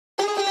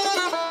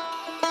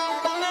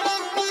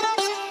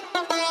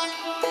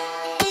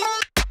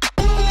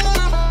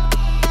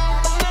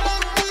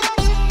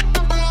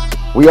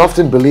We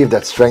often believe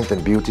that strength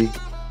and beauty,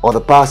 or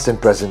the past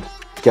and present,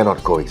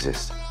 cannot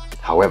coexist.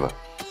 However,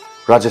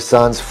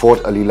 Rajasthan's Fort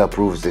Alila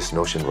proves this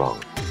notion wrong.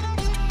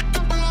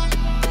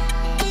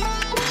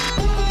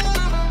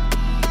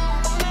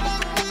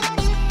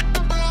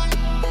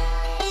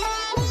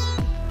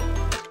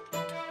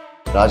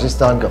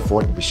 Rajasthan का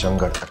fort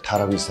Bishangarh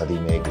 18वीं सदी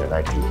में एक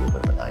granite हिल के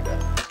ऊपर बनाया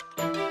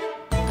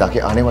गया ताकि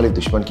आने वाले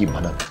दुश्मन की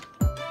भनक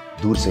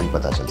दूर से ही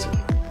पता चल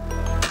सके।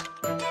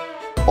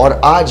 और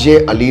आज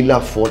ये अलीला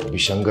फोर्ट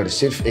बिशनगढ़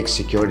सिर्फ एक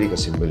सिक्योरिटी का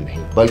सिंबल नहीं,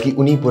 बल्कि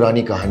उन्हीं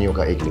पुरानी कहानियों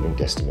का एक लिविंग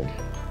टेस्टामेंट है।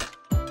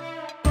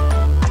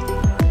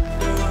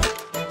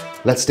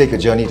 Let's take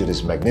a journey to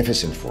this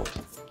magnificent fort.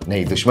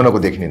 नहीं, दुश्मनों को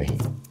देखने नहीं,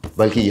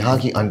 बल्कि यहाँ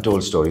की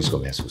अनटोल्ड स्टोरीज को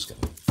महसूस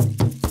करने।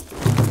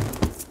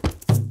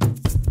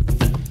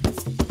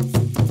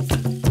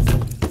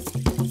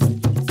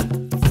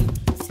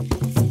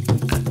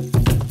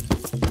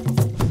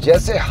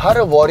 जैसे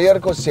हर वॉरियर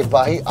को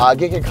सिपाही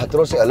आगे के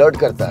खतरों से अलर्ट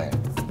करता है,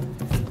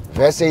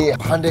 वैसे ही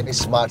 100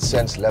 smart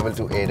sense level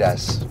 2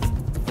 ADAS,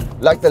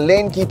 like the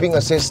lane keeping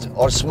assist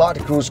और smart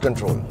cruise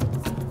control,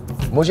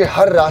 मुझे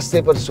हर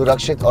रास्ते पर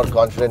सुरक्षित और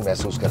कॉन्फिडेंट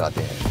महसूस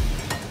कराते हैं,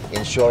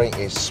 ensuring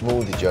a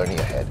smooth journey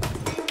ahead.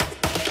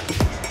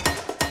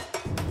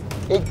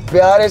 एक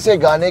प्यारे से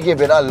गाने के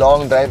बिना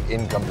लॉन्ग ड्राइव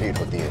इनकम्प्लीट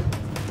होती है।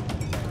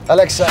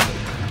 Alexa,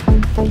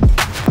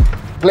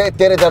 play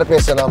तेरे दर पे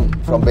सनम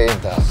from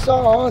बेइंतहा।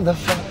 Saw the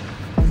fun,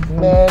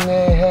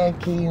 मैंने है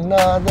की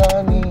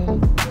नादानी,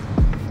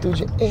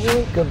 तुझे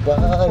एक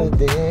बार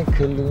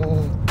देख लूं,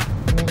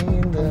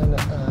 नींद न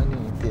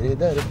आनी, तेरे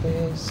दर पे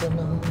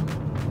सनम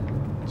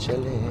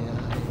चले आए।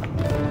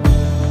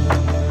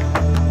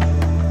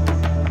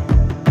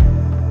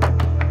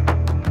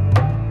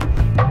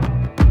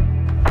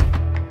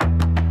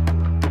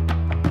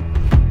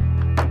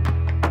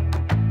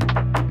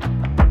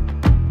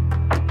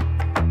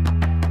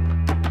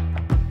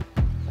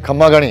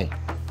 खम्मा घणी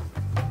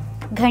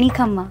घणी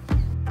खम्मा।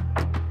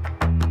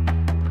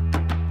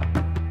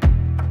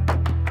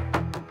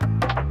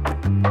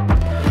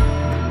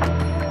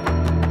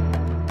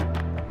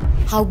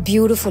 How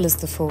beautiful is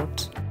the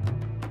fort?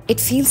 It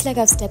feels like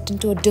I've stepped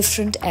into a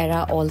different era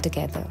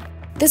altogether.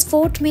 This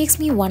fort makes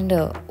me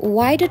wonder,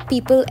 why did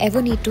people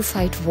ever need to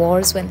fight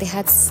wars when they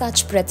had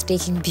such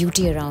breathtaking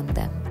beauty around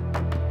them?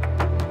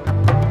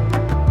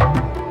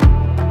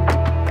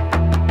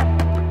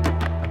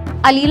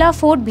 Alila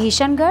Fort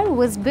Bishangarh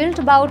was built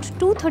about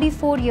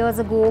 234 years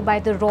ago by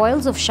the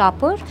royals of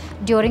Jaipur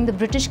during the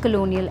British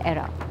colonial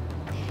era.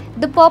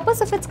 The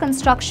purpose of its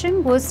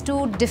construction was to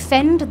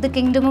defend the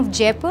kingdom of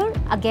Jaipur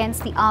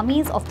against the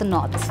armies of the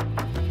north.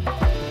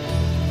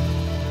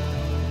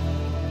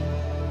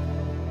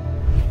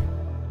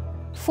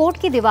 Fort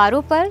की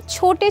दीवारों पर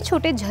छोटे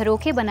छोटे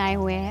झरोखे बनाए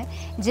हुए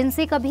हैं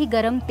जिनसे कभी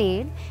गरम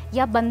तेल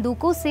या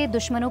बंदूकों से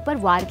दुश्मनों पर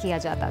वार किया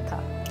जाता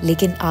था।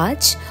 लेकिन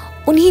आज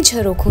उन्हीं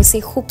झरोखों से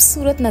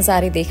खूबसूरत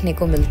नज़ारे देखने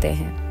को मिलते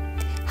हैं।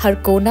 हर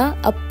कोना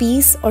अब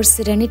पीस और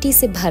सिरेनिटी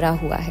से भरा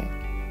हुआ है।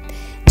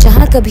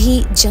 जहाँ कभी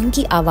जंग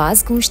की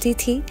आवाज़ गूंजती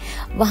थी,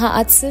 वहाँ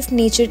आज सिर्फ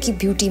नेचर की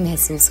ब्यूटी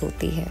महसूस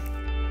होती है।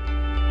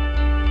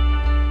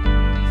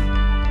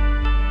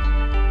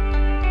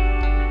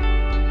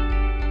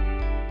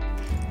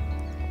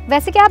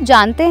 वैसे क्या आप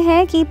जानते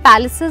हैं कि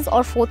पैलेसेस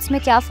और फोर्ट्स में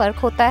क्या फ़र्क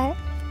होता है?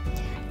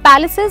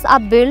 Palaces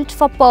are built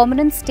for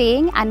permanent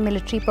staying and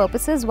military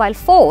purposes, while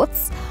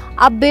forts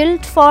are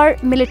built for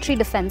military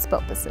defense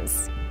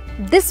purposes.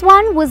 This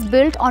one was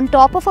built on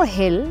top of a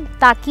hill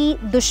ताकि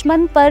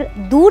दुश्मन पर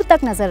दूर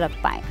तक नजर रख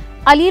पाएं।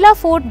 Alila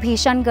Fort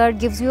Bishangarh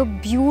gives you a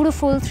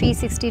beautiful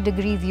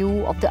 360-degree view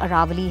of the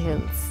Aravalli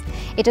Hills.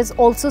 It is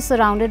also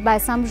surrounded by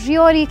some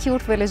really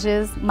cute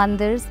villages,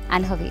 mandirs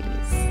and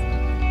havelis.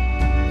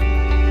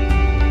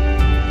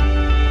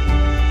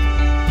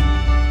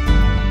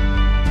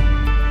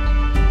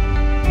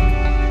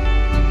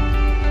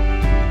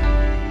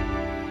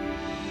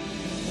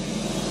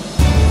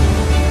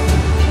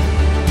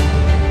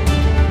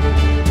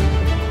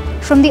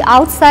 From the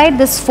outside,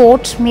 this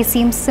fort may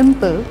seem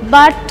simple,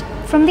 but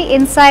from the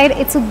inside,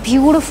 it's a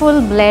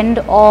beautiful blend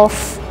of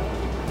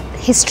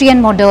history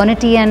and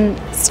modernity and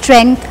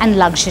strength and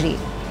luxury.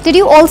 Did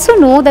you also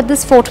know that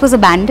this fort was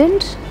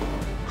abandoned?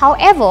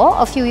 However,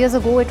 a few years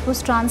ago, it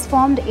was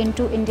transformed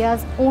into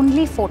India's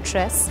only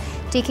fortress,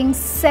 taking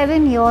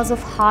 7 years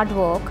of hard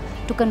work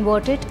to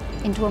convert it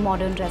into a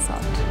modern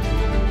resort.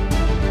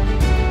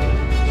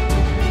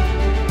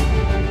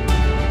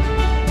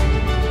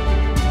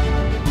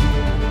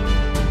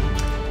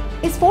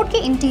 इस fort के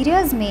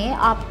interiors में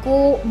आपको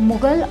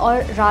मुगल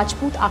और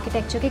Rajput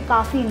architecture के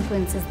काफ़ी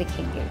influences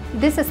दिखेंगे।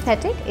 This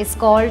aesthetic is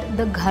called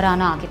the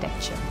घराना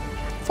architecture.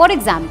 For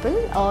example,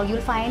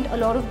 you'll find a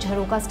lot of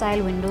jharokha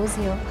style windows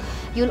here.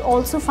 You'll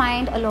also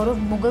find a lot of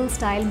Mughal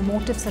style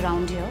motifs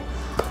around here,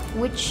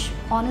 which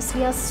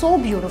honestly are so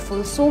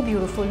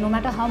beautiful. No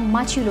matter how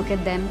much you look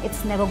at them,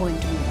 it's never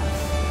going to be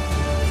enough.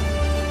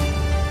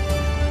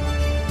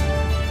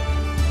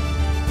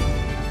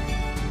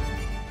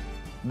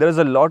 There is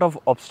a lot of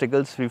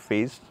obstacles we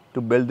faced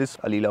to build this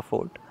Alila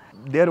fort.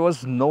 there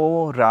was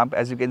no ramp,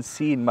 as you can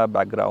see in my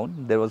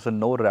background. There was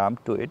no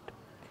ramp to it.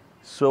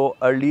 So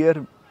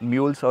earlier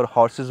mules or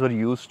horses were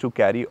used to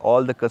carry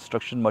all the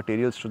construction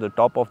materials to the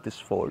top of this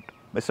fort.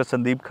 Mr.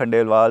 Sandeep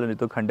Khandelwal and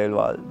Ritu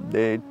Khandelwal,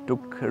 they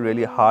took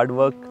really hard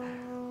work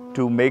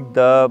to make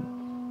the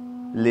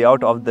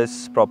layout of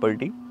this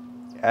property,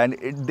 and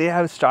they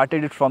have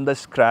started it from the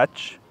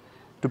scratch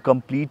to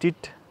complete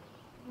it.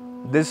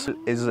 This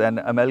is an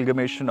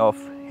amalgamation of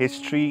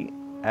history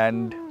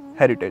and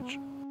heritage.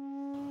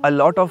 A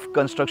lot of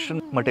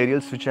construction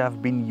materials which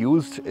have been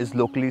used is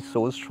locally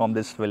sourced from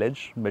this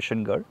village,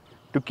 Bishangarh.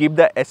 To keep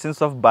the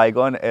essence of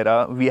bygone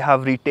era, we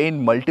have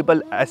retained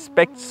multiple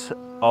aspects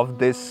of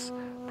this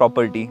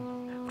property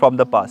from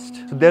the past.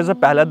 So there's a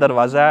Pehla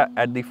Darwaza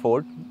at the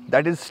fort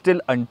that is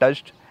still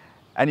untouched,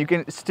 and you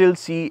can still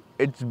see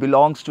it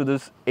belongs to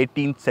this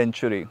 18th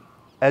century.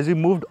 As we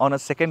moved on a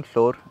second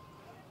floor,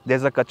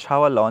 there's a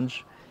Kachhawa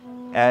lounge,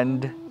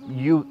 and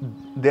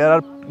there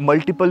are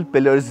multiple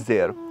pillars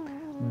there.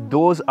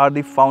 Those are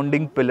the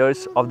founding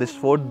pillars of this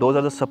fort. Those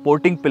are the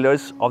supporting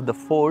pillars of the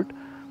fort,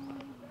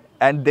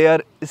 and they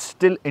are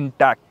still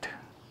intact.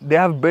 They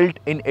have built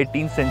in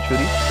 18th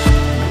century.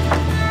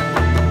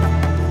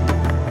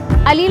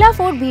 Alila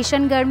fort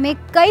भीषणगढ़ में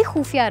कई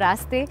खुफिया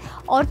रास्ते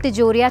और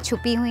तिजोरियां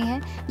छुपी हुई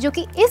हैं जो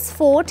कि इस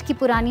फोर्ट की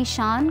पुरानी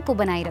शान को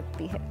बनाए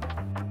रखती है।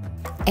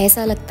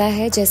 ऐसा लगता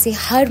है जैसे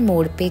हर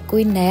मोड़ पे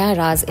कोई नया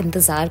राज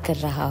इंतजार कर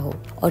रहा हो,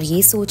 और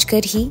ये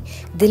सोचकर ही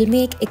दिल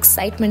में एक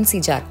एक्साइटमेंट सी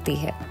जागती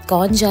है।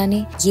 कौन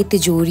जाने ये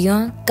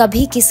तिजोरियां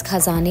कभी किस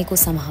खजाने को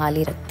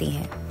संभाले रखती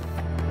हैं।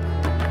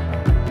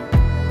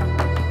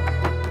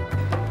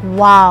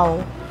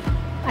 Wow,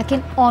 I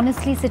can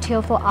honestly sit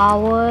here for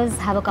hours,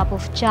 have a cup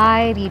of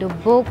chai, read a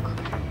book.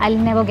 I'll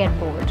never get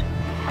bored.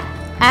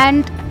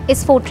 And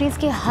इस फोर्ट्रेस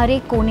के हर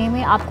एक कोने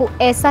में आपको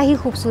ऐसा ही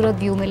खूबसूरत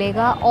व्यू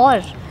मिलेगा,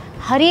 और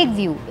हर एक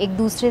व्यू एक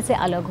दूसरे से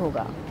अलग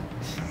होगा।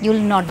 You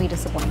will not be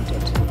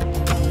disappointed.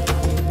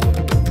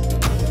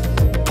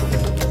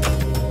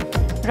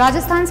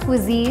 Rajasthan's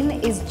cuisine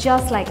is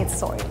just like its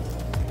soil,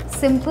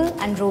 simple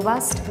and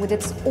robust with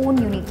its own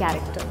unique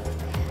character.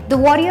 The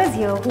warriors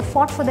here who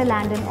fought for the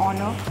land in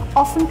honor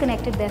often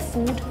connected their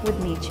food with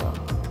nature.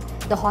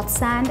 The hot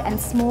sand and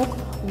smoke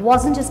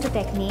wasn't just a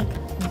technique,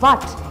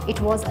 but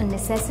it was a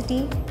necessity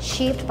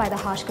shaped by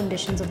the harsh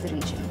conditions of the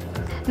region.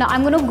 Now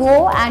I'm going to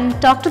go and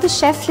talk to the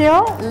chef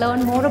here,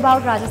 learn more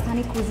about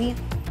Rajasthani cuisine.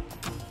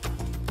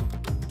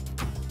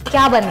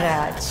 क्या बन रहा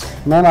है आज?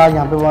 Ma'am आज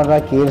यहाँ पे बन रहा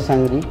है खीर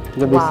संगरी,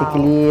 जो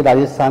बेसिकली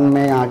राजस्थान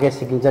में यहाँ के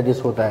सिग्नेचर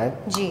डिश होता है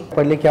जी।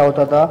 पहले क्या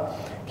होता था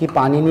कि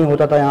पानी नहीं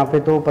होता था यहाँ पे,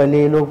 तो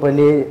पहले ये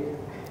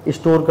लोग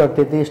स्टोर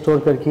करते थे, स्टोर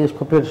करके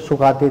इसको फिर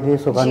सुखाते थे,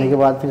 सुखाने के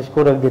बाद फिर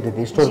इसको रख देते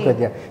थे, स्टोर कर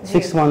दिया।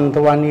 6 मंथ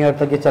 1 ईयर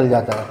तक ये चल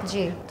जाता है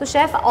जी। तो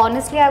chef,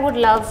 honestly I would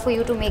love for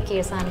you to make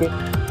खीर संगरी।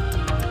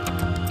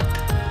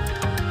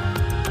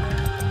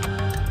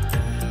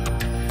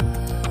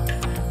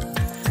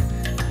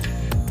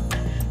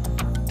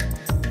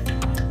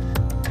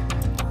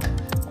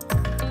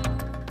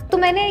 तो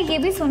मैंने ये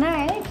भी सुना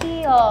है कि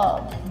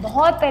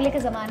बहुत पहले के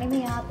ज़माने में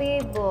यहाँ पे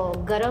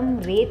गरम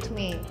रेत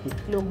में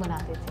लोग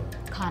बनाते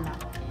थे खाना।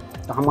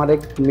 तो हमारे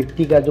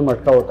मिट्टी का जो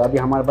मटका होता है, अभी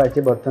हमारे पास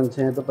ऐसे बर्तन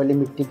से हैं, तो पहले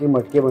मिट्टी के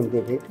मटके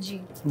बनते थे जी।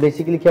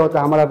 बेसिकली क्या होता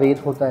है, हमारा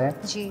रेत होता है,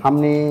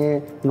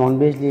 हमने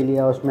नॉनवेज ले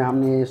लिया, उसमें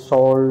हमने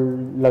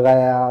सॉल्ट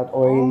लगाया,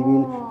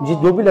 ऑयल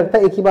जो भी लगता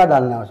है एक ही बार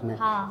डालना है उसमें।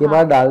 ये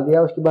बार डाल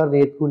दिया, उसके बाद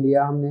रेत को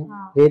लिया हमने,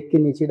 रेत के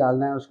नीचे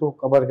डालना है, उसको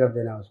कवर कर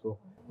देना है उसको।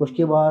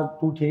 उसके बाद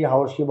 2-3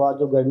 आवर्स के बाद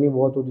जो गर्मी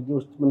बहुत होती थी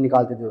उसमें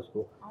निकालते थे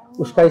उसको।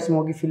 उसका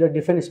स्मोकी फ्लेवर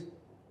डिफरेंट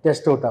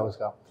टेस्ट होता है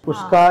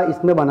उसका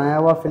इसमें बनाया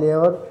हुआ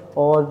फ्लेवर,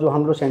 और जो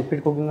हम लोग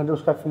सैंडविच कुकिंग करते हैं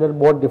उसका फ्लेवर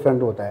बहुत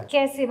डिफरेंट होता है।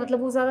 कैसे?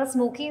 मतलब वो ज़्यादा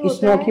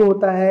स्मोकी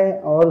होता है,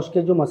 और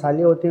उसके जो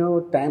मसाले होते हैं वो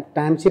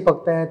टाइम से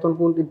पकता है, तो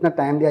उनको इतना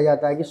टाइम दिया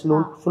जाता है कि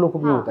स्लो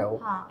कुकिंग होता है वो।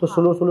 तो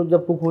स्लो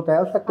जब कुक होता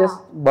है उसका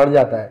टेस्ट बढ़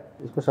जाता है।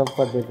 इसको सर्व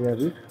कर देते हैं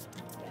अभी।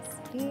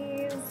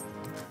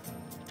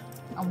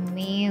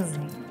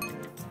 Amazing.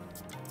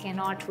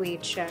 Cannot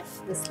wait, chef.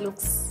 This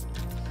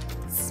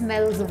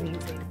smells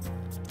amazing.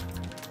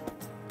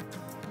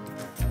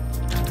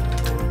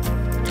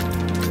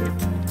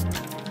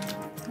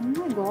 Oh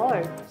my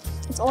god,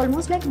 it's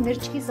almost like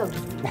मिर्च की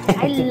सब्जी.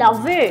 I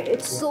love it.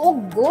 It's so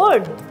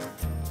good.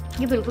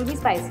 ये बिल्कुल भी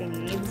स्पाइसी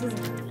नहीं है. This is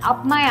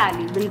up my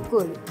alley.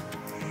 बिल्कुल.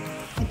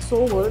 It's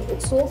so good.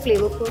 It's so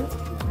flavorful.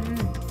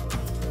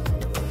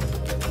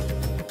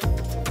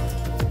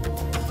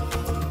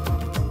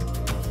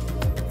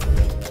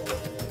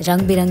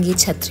 रंग बिरंगी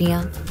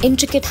छतरियाँ,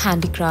 इंट्रिकेट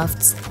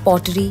हैंडीक्राफ्ट्स,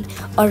 पॉटरी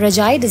और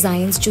रजाई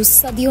डिज़ाइंस जो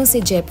सदियों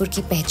से जयपुर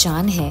की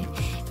पहचान है,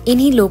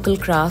 इन्हीं लोकल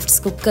क्राफ्ट्स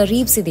को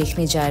करीब से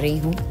देखने जा रही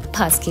हूँ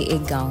पास के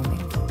एक गांव में।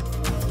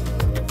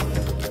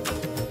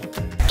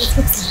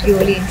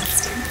 Really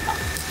interesting.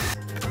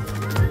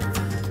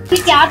 ये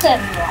क्या कर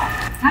रहे हो आप?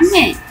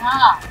 हमने?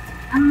 हाँ,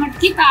 हम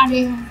मटकी पा रहे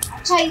हैं।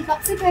 अच्छा, ये कब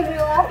से कर रहे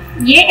हो आप?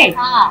 ये?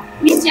 हाँ,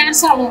 ये 4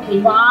 साल हो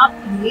गए।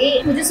 बाप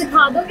रे, मुझे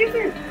सिखा दोगे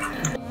फिर?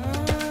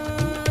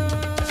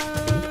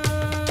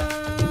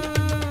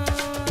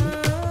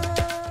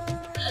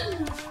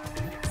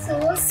 So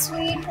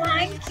sweet,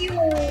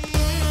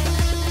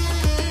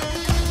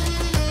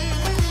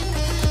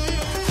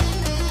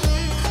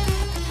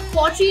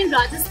 Pottery in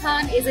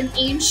Rajasthan is an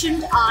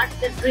ancient art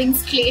that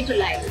brings clay to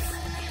life.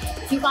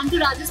 If you come to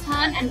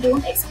Rajasthan and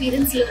don't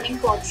experience learning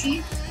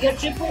pottery, your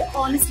trip will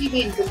honestly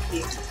be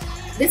incomplete.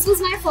 This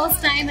was my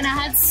first time and I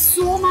had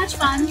so much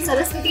fun.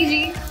 Saraswati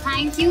ji,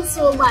 thank you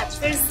so much.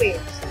 Fir se.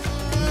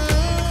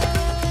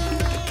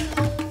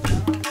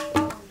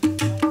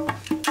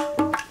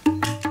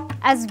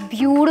 As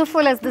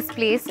beautiful as this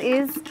place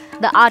is,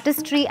 the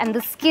artistry and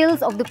the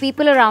skills of the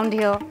people around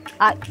here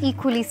are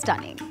equally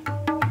stunning.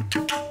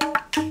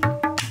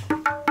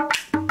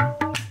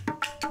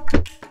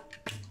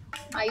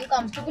 Are you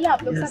comfortable?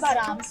 आप लोग सब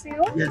आराम से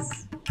हो? Yes.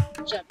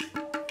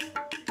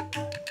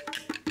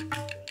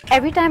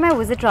 Every time I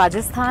visit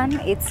Rajasthan,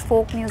 its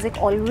folk music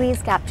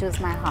always captures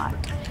my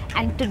heart.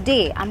 And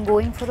today I'm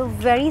going for a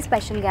very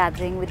special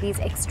gathering with these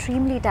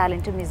extremely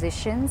talented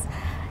musicians,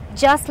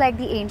 just like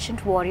the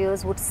ancient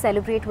warriors would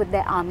celebrate with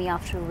their army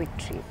after a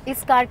victory.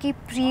 इस car की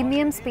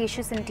premium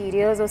spacious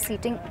interiors और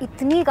seating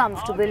इतनी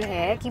comfortable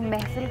है कि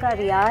महफिल का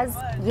रियाज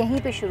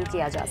यहीं पे शुरू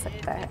किया जा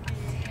सकता है।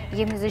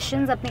 ये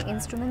म्यूजिशियंस अपने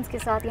इंस्ट्रूमेंट्स के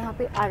साथ यहाँ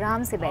पे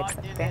आराम से बैठ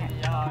सकते हैं।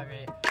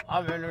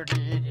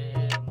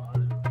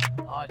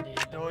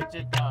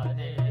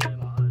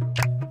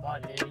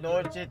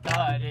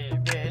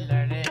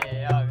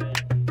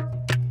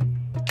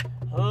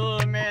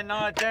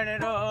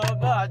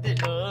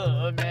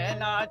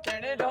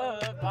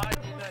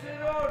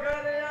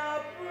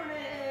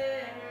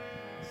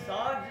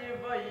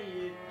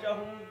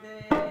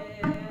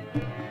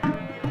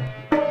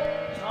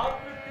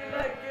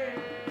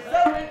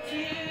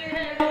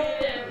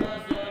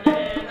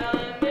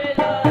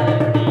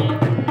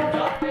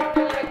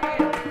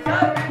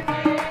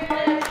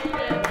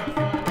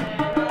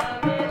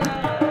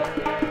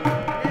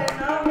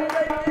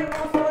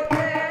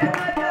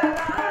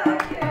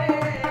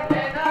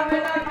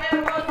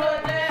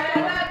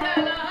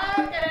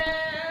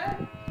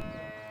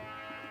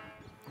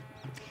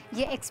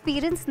 ये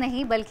एक्सपीरियंस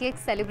नहीं बल्कि एक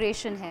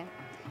सेलिब्रेशन है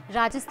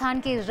राजस्थान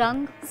के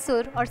रंग,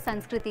 सुर और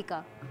संस्कृति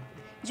का,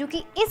 जो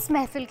कि इस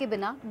महफिल के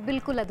बिना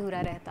बिल्कुल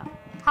अधूरा रहता।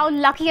 How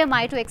lucky M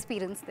I to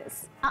experience this.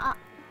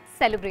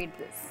 Celebrate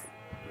this.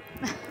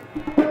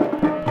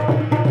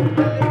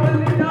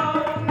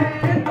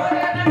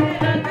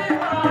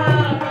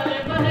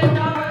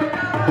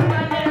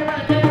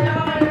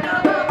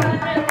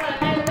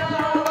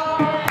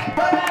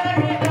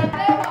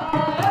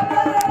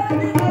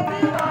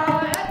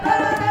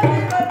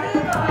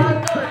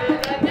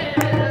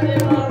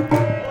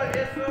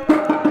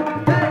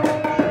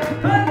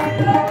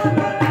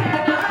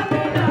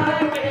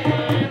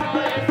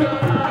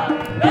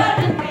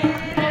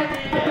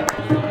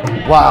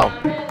 Wow,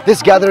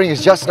 this gathering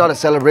is just not a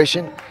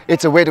celebration,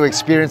 it's a way to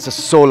experience the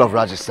soul of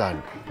Rajasthan,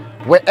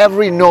 where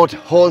every note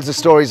holds the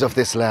stories of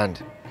this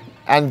land.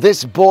 And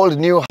this bold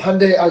new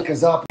Hyundai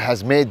Al-Kazab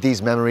has made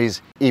these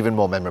memories even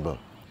more memorable.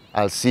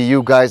 I'll see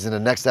you guys in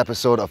the next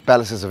episode of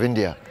Palaces of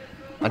India.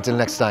 Until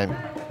next time,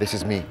 this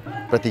is me,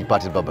 Pratik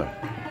Patil Babbar,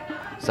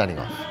 signing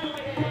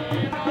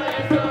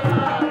off.